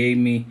thirst they gave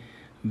me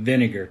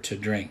vinegar to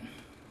drink."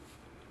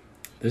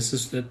 This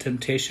is the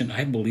temptation,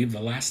 I believe, the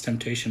last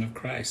temptation of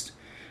Christ.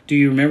 Do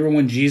you remember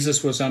when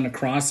Jesus was on the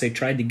cross, they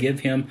tried to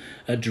give him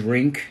a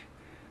drink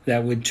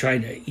that would try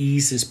to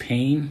ease his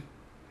pain?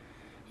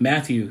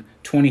 Matthew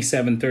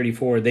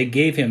 27:34, they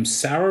gave him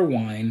sour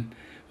wine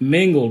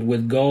mingled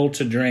with gall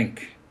to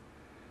drink.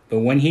 But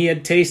when he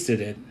had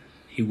tasted it,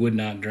 he would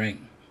not drink.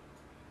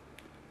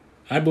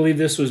 I believe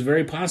this was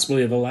very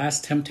possibly the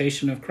last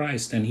temptation of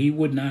Christ, and he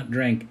would not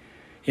drink.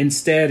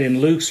 Instead,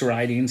 in Luke's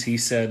writings, he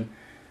said,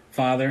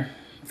 "Father,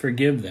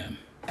 forgive them,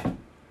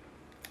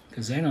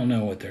 because they don't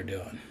know what they're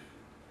doing.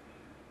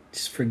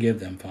 Just forgive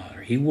them,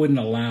 Father." He wouldn't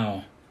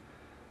allow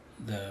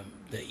the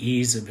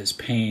ease of his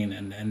pain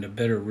and the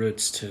bitter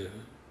roots to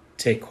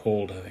take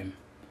hold of him.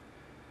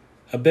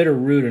 A bitter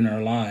root in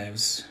our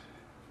lives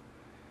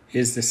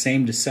is the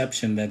same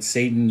deception that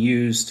Satan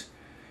used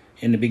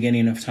in the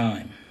beginning of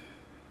time.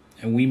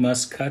 And we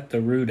must cut the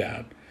root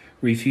out,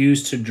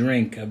 refuse to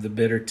drink of the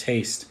bitter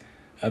taste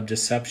of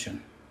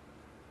deception.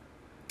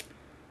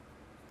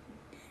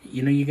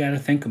 You got to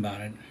think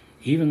about it.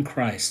 Even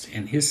Christ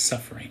and his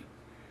suffering,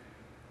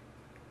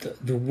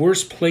 the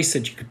worst place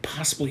that you could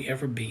possibly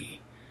ever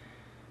be,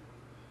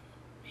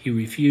 he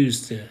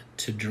refused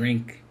to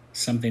drink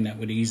something that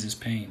would ease his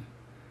pain,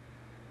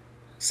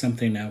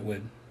 something that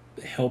would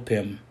help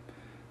him,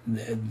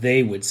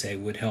 they would say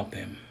would help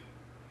him.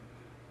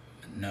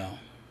 No,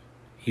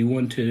 he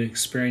wanted to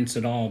experience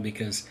it all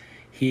because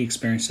he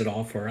experienced it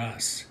all for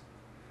us,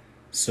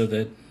 so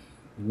that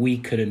we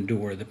could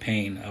endure the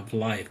pain of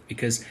life.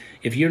 Because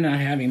if you're not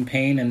having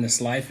pain in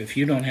this life, if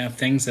you don't have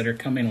things that are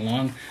coming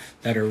along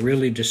that are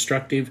really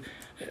destructive,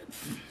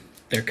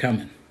 They're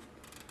coming.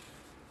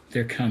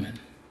 They're coming.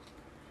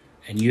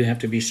 And you have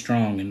to be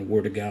strong in the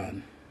Word of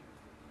God.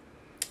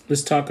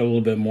 Let's talk a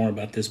little bit more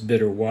about this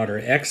bitter water.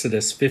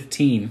 Exodus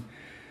 15,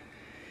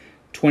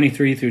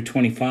 23 through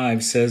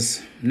 25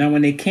 says, Now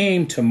when they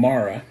came to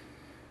Marah,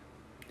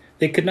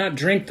 they could not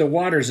drink the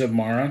waters of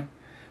Marah,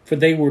 for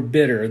they were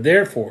bitter.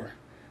 Therefore,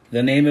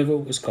 the name of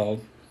it was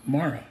called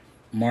Marah.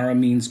 Marah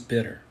means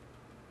bitter.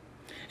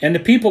 And the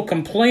people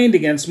complained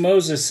against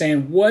Moses,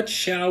 saying, What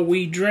shall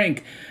we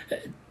drink?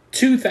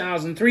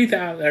 2,000,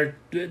 3,000, or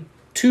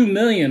 2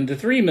 million to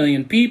 3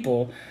 million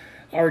people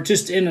are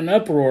just in an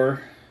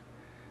uproar.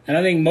 And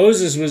I think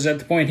Moses was at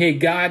the point, hey,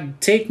 God,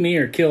 take me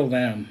or kill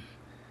them.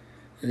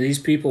 These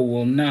people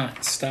will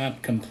not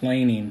stop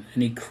complaining.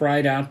 And he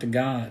cried out to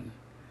God.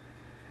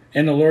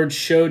 And the Lord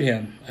showed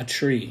him a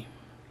tree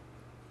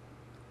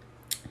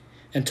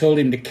and told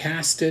him to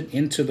cast it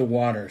into the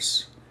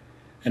waters.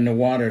 And the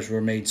waters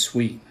were made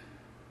sweet.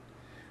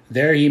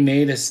 There he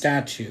made a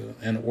statute,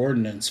 an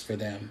ordinance for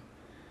them.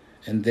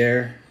 And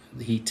there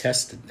he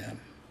tested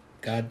them.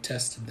 God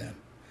tested them.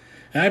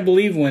 And I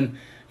believe when,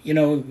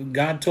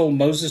 God told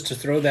Moses to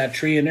throw that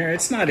tree in there,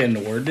 it's not in the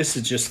Word. This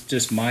is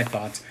just my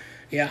thoughts.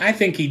 Yeah, I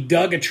think he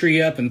dug a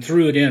tree up and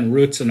threw it in,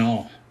 roots and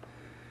all.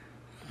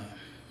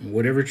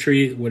 Whatever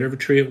tree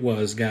it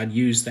was, God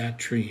used that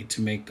tree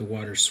to make the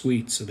water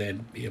sweet so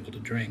they'd be able to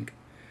drink.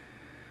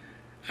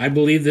 I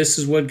believe this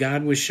is what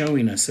God was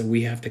showing us, that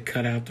we have to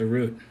cut out the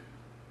root.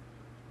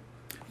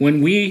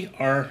 When we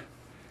are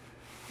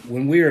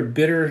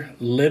bitter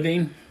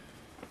living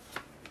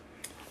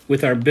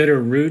with our bitter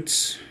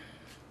roots,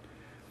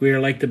 we are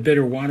like the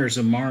bitter waters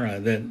of Marah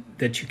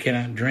that you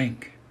cannot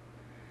drink.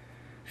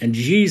 And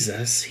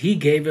Jesus, he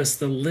gave us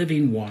the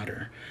living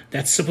water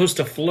that's supposed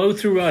to flow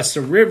through us,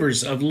 the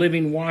rivers of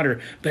living water.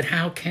 But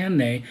how can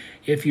they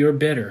if you're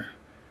bitter?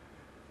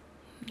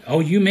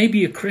 Oh, you may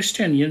be a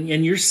Christian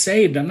and you're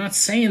saved. I'm not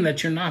saying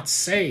that you're not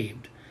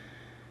saved.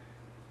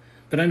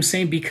 But I'm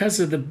saying because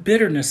of the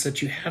bitterness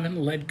that you haven't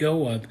let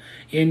go of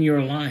in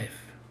your life,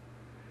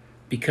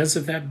 because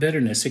of that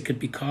bitterness, it could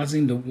be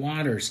causing the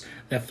waters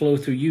that flow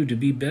through you to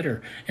be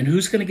bitter. And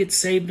who's going to get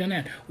saved in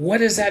that? What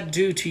does that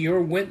do to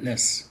your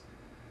witness?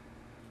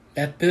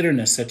 That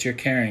bitterness that you're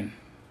carrying.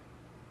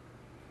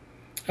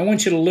 I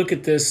want you to look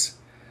at this,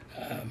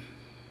 and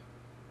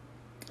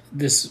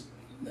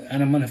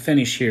I'm going to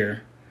finish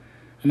here.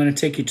 I'm going to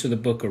take you to the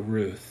book of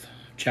Ruth,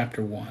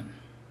 chapter 1.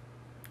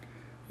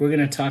 We're going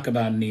to talk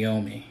about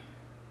Naomi.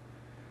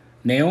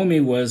 Naomi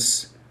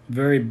was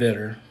very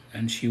bitter,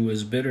 and she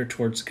was bitter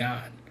towards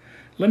God.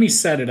 Let me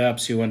set it up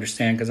so you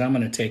understand, because I'm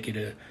going to take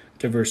you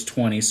to verse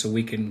 20 so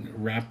we can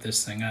wrap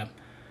this thing up.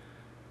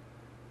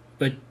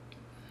 But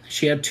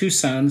she had 2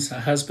 sons,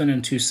 a husband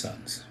and 2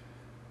 sons.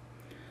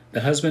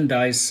 The husband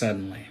dies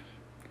suddenly,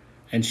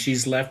 and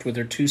she's left with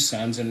her 2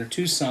 sons, and her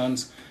 2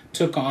 sons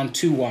took on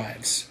 2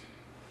 wives.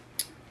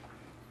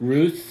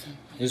 Ruth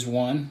is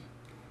one,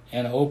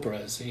 and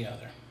Oprah is the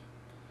other.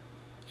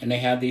 And they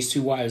had these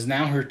 2 wives.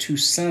 Now her 2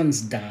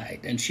 sons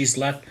died, and she's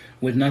left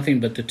with nothing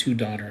but the 2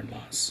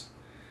 daughter-in-laws.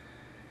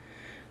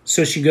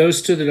 So she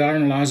goes to the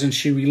daughter-in-laws and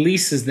she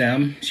releases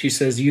them. She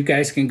says, you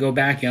guys can go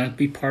back. You don't have to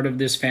be part of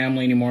this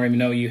family anymore. Even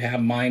though you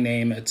have my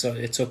name, it's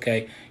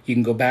okay. You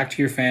can go back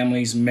to your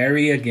families,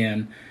 marry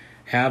again,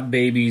 have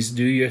babies,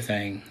 do your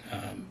thing.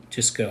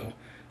 Just go.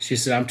 She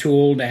said, I'm too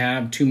old to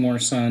have 2 more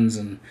sons,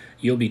 and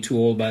you'll be too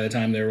old by the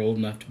time they're old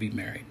enough to be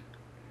married.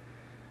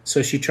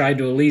 So she tried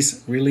to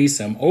release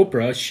them.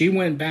 Oprah, she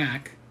went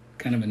back.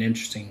 Kind of an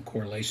interesting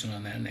correlation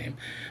on that name.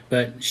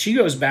 But she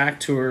goes back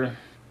to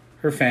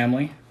her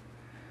family,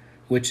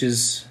 which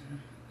is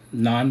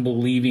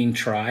non-believing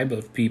tribe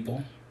of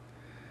people.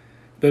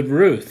 But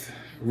Ruth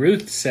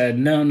said,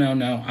 no,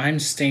 I'm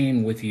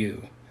staying with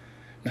you.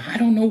 Now, I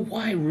don't know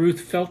why Ruth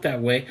felt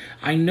that way.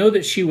 I know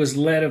that she was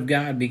led of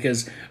God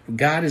because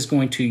God is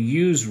going to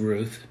use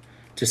Ruth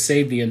to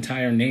save the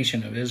entire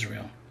nation of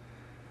Israel.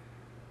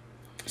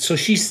 So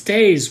she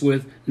stays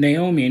with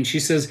Naomi, and she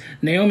says,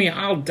 Naomi,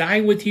 I'll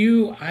die with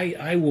you.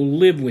 I will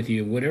live with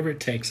you. Whatever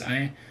it takes,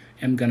 I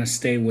am going to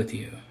stay with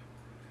you.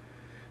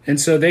 And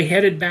so they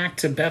headed back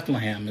to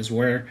Bethlehem, is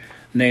where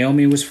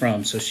Naomi was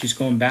from. So she's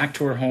going back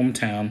to her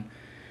hometown,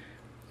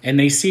 and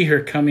they see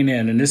her coming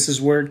in. And this is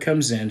where it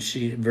comes in.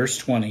 Verse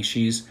 20,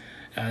 she's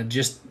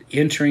just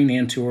entering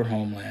into her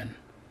homeland.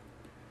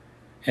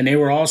 And they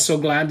were all so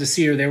glad to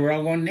see her. They were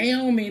all going,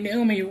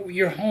 Naomi,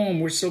 you're home.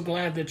 We're so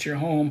glad that you're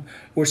home.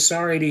 We're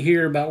sorry to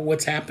hear about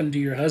what's happened to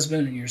your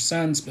husband and your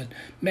sons, but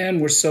man,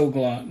 we're so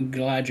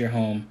glad you're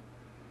home.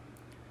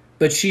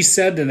 But she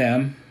said to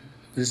them,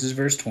 this is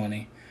verse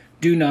 20,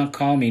 do not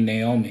call me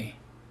Naomi.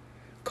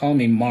 Call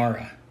me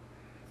Mara,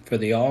 for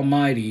the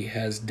Almighty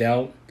has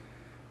dealt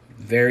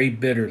very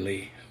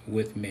bitterly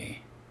with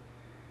me.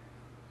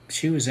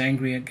 She was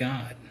angry at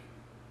God.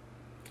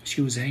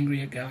 She was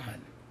angry at God.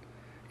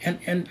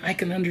 And I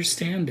can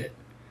understand it.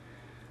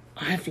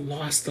 I've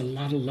lost a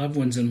lot of loved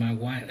ones in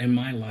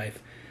my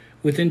life.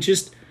 Within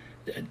just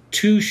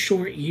 2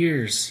 short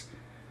years,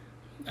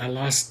 I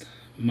lost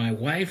my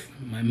wife,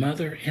 my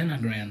mother, and a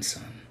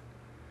grandson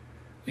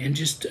in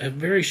just a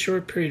very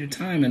short period of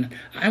time. And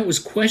I was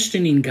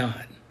questioning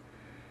God.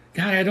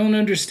 God, I don't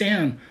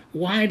understand.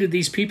 Why did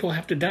these people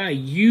have to die?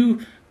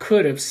 You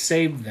could have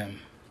saved them.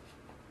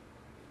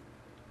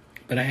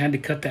 But I had to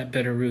cut that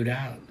bitter root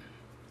out.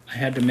 I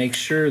had to make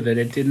sure that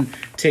it didn't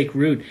take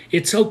root.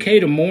 It's okay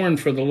to mourn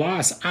for the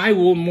loss. I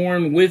will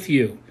mourn with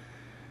you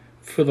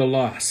for the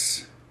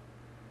loss.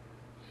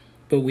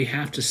 But we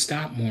have to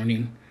stop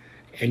mourning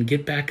and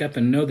get back up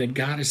and know that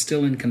God is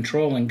still in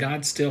control and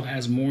God still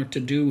has more to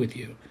do with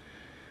you,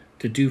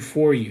 to do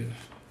for you.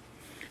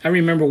 I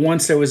remember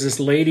once there was this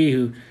lady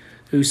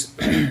who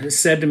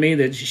said to me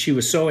that she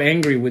was so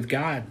angry with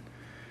God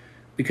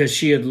because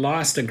she had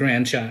lost a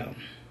grandchild.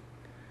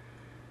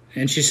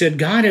 And she said,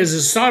 God is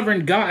a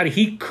sovereign God.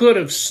 He could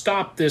have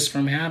stopped this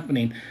from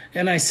happening.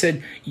 And I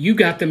said, you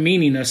got the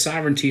meaning of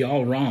sovereignty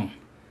all wrong.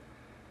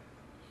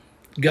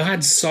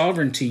 God's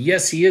sovereignty,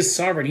 yes, he is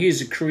sovereign. He is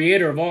the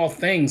creator of all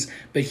things,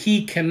 but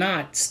he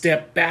cannot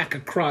step back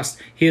across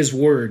his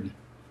word.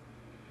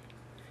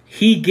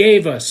 He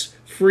gave us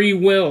free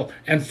will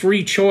and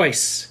free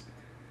choice.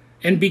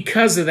 And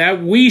because of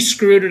that, we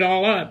screwed it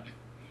all up.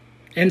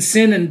 And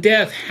sin and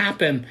death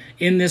happen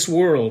in this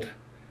world.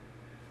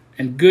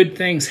 And good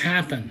things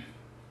happen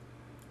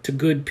to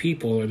good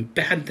people, and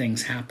bad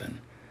things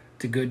happen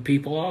to good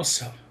people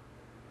also.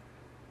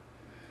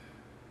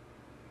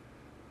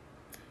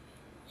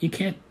 You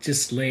can't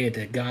just lay it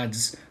at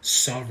God's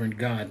sovereign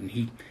God, and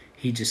he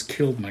just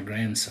killed my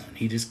grandson.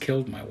 He just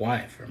killed my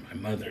wife or my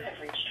mother. You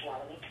have reached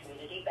Tuolumne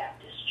Community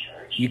Baptist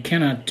Church. You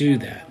cannot do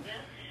that.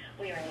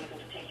 We are unable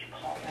to take your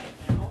call right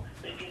now,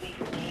 but if you leave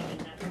your name and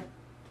number.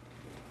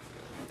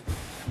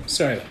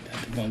 Sorry about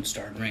that. The phone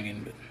started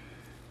ringing, but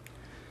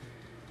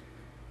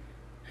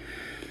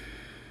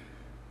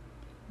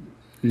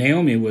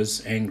Naomi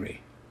was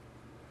angry.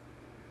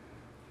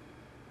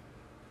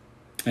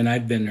 And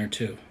I've been there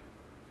too.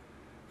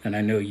 And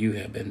I know you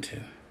have been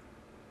too.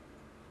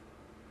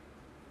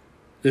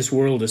 This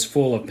world is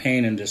full of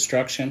pain and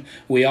destruction.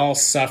 We all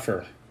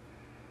suffer.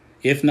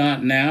 If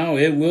not now,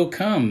 it will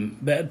come.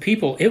 But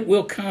people, it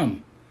will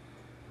come.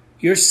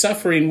 Your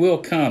suffering will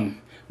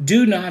come.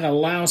 Do not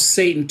allow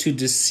Satan to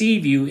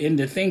deceive you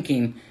into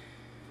thinking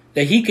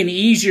that he can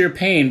ease your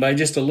pain by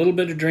just a little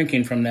bit of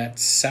drinking from that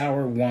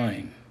sour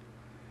wine,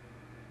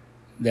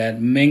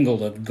 that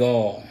mingle of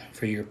gall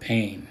for your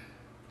pain.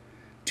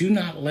 Do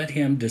not let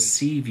him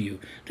deceive you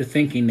to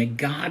thinking that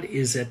God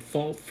is at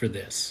fault for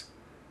this.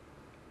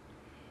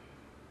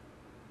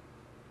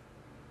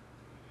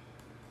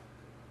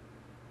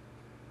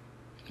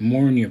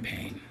 Mourn your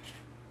pain.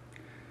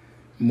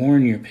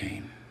 Mourn your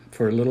pain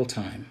for a little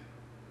time.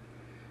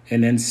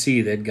 And then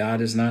see that God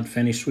is not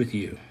finished with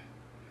you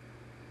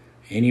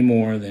any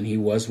more than he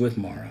was with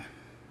Mara.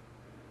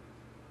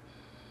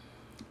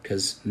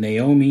 Because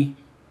Naomi,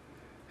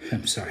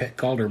 I'm sorry, I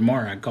called her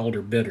Mara, I called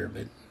her bitter,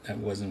 but that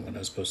wasn't what I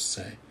was supposed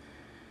to say.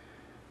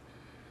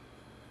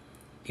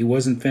 He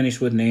wasn't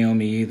finished with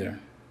Naomi either.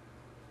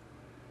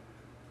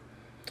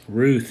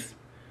 Ruth,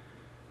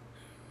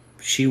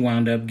 she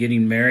wound up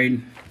getting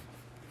married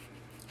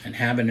and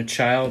having a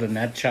child, and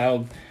that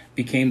child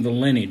became the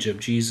lineage of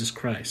Jesus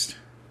Christ.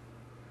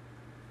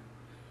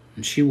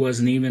 And she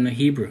wasn't even a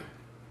Hebrew.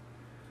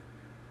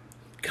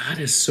 God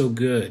is so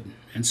good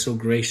and so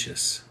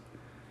gracious.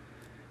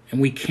 And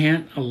we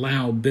can't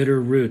allow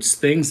bitter roots,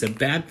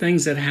 bad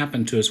things that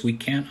happen to us, we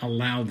can't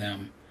allow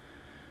them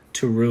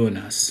to ruin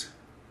us.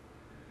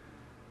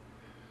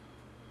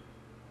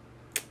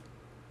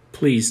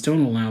 Please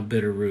don't allow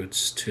bitter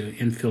roots to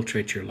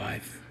infiltrate your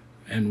life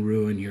and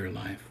ruin your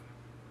life.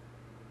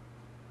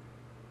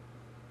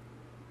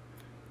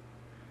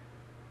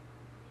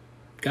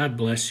 God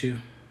bless you.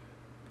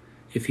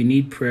 If you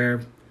need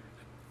prayer,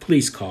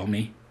 please call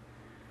me.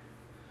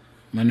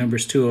 My number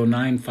is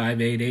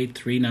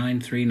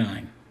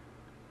 209-588-3939.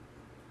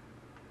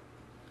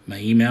 My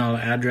email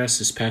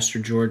address is Pastor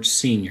George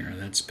Sr.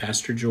 That's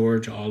Pastor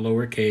George, all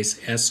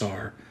lowercase,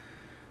 SR,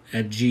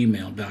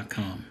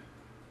 @gmail.com.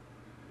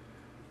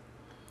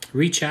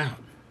 Reach out.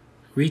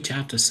 Reach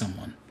out to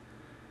someone.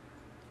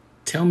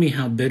 Tell me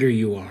how bitter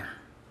you are,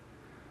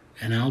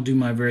 and I'll do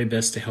my very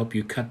best to help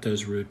you cut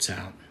those roots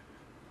out.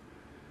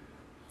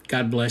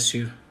 God bless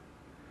you.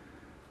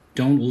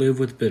 Don't live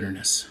with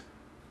bitterness.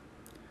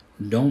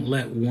 Don't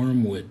let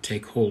wormwood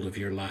take hold of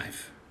your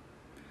life.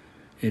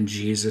 In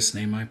Jesus'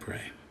 name I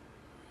pray.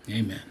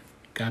 Amen.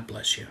 God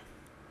bless you.